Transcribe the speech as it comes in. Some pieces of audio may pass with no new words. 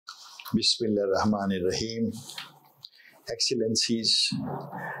Bismillahirrahmanirrahim. Excellencies,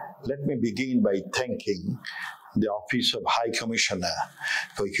 let me begin by thanking the Office of High Commissioner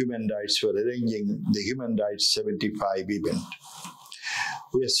for Human Rights for arranging the Human Rights 75 event.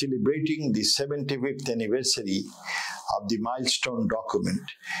 We are celebrating the 75th anniversary of the milestone document,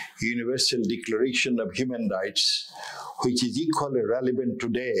 Universal Declaration of Human Rights, which is equally relevant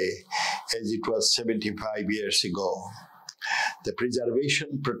today as it was 75 years ago. The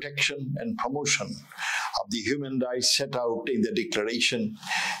preservation, protection, and promotion of the human rights set out in the Declaration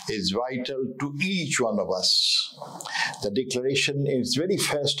is vital to each one of us. The Declaration in its very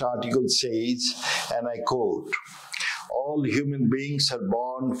first article says, and I quote, "All human beings are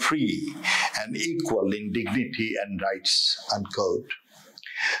born free and equal in dignity and rights," unquote.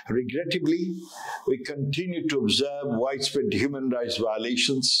 Regrettably, we continue to observe widespread human rights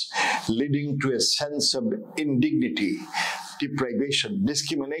violations leading to a sense of indignity, deprivation,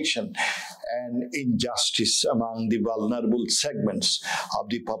 discrimination, and injustice among the vulnerable segments of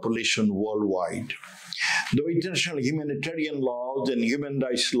the population worldwide. Though international humanitarian laws and human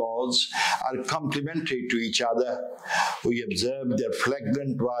rights laws are complementary to each other, we observe their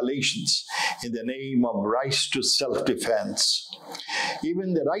flagrant violations in the name of rights to self-defense.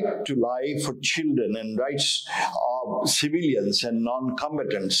 Even the right to life for children and rights of civilians and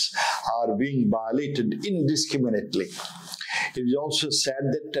non-combatants are being violated indiscriminately. It is also sad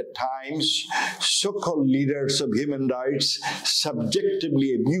that at times, so-called leaders of human rights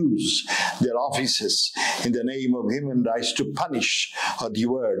subjectively abuse their offices in the name of human rights to punish or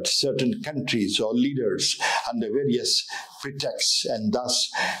reward certain countries or leaders under various pretexts, and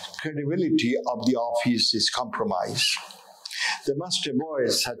thus credibility of the office is compromised. They must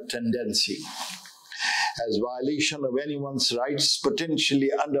avoid such tendency, as violation of anyone's rights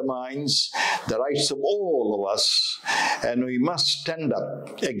potentially undermines the rights of all of us, and we must stand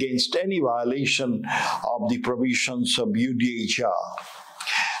up against any violation of the provisions of UDHR.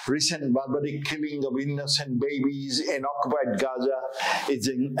 Recent barbaric killing of innocent babies in occupied Gaza is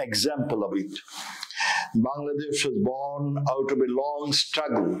an example of it. Bangladesh was born out of a long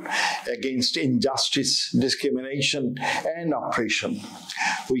struggle against injustice, discrimination, and oppression.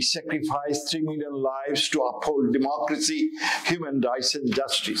 We sacrificed 3 million lives to uphold democracy, human rights, and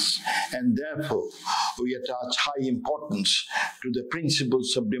justice, and therefore we attach high importance to the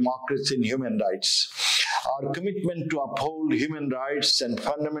principles of democracy and human rights. Our commitment to uphold human rights and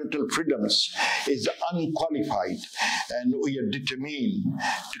fundamental freedoms is unqualified, and we are determined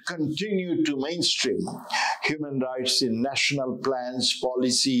to continue to mainstream human rights in national plans,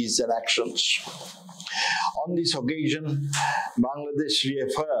 policies, and actions. On this occasion, Bangladesh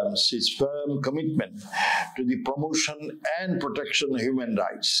reaffirms its firm commitment to the promotion and protection of human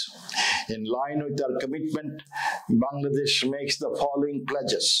rights. In line with our commitment, Bangladesh makes the following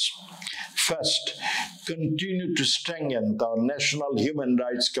pledges. First, continue to strengthen our National Human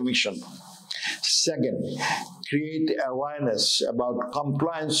Rights Commission. Second, create awareness about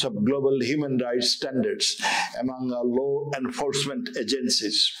compliance of global human rights standards among our law enforcement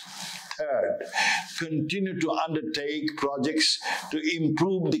agencies. Third, continue to undertake projects to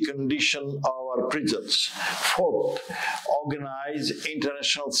improve the condition of our prisons. Fourth, organize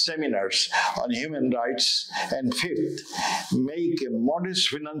international seminars on human rights. And fifth, make a modest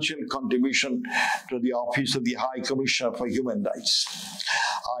financial contribution to the Office of the High Commissioner for Human Rights.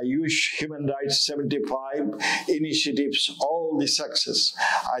 I wish Human Rights 75 initiatives all the success.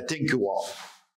 I thank you all.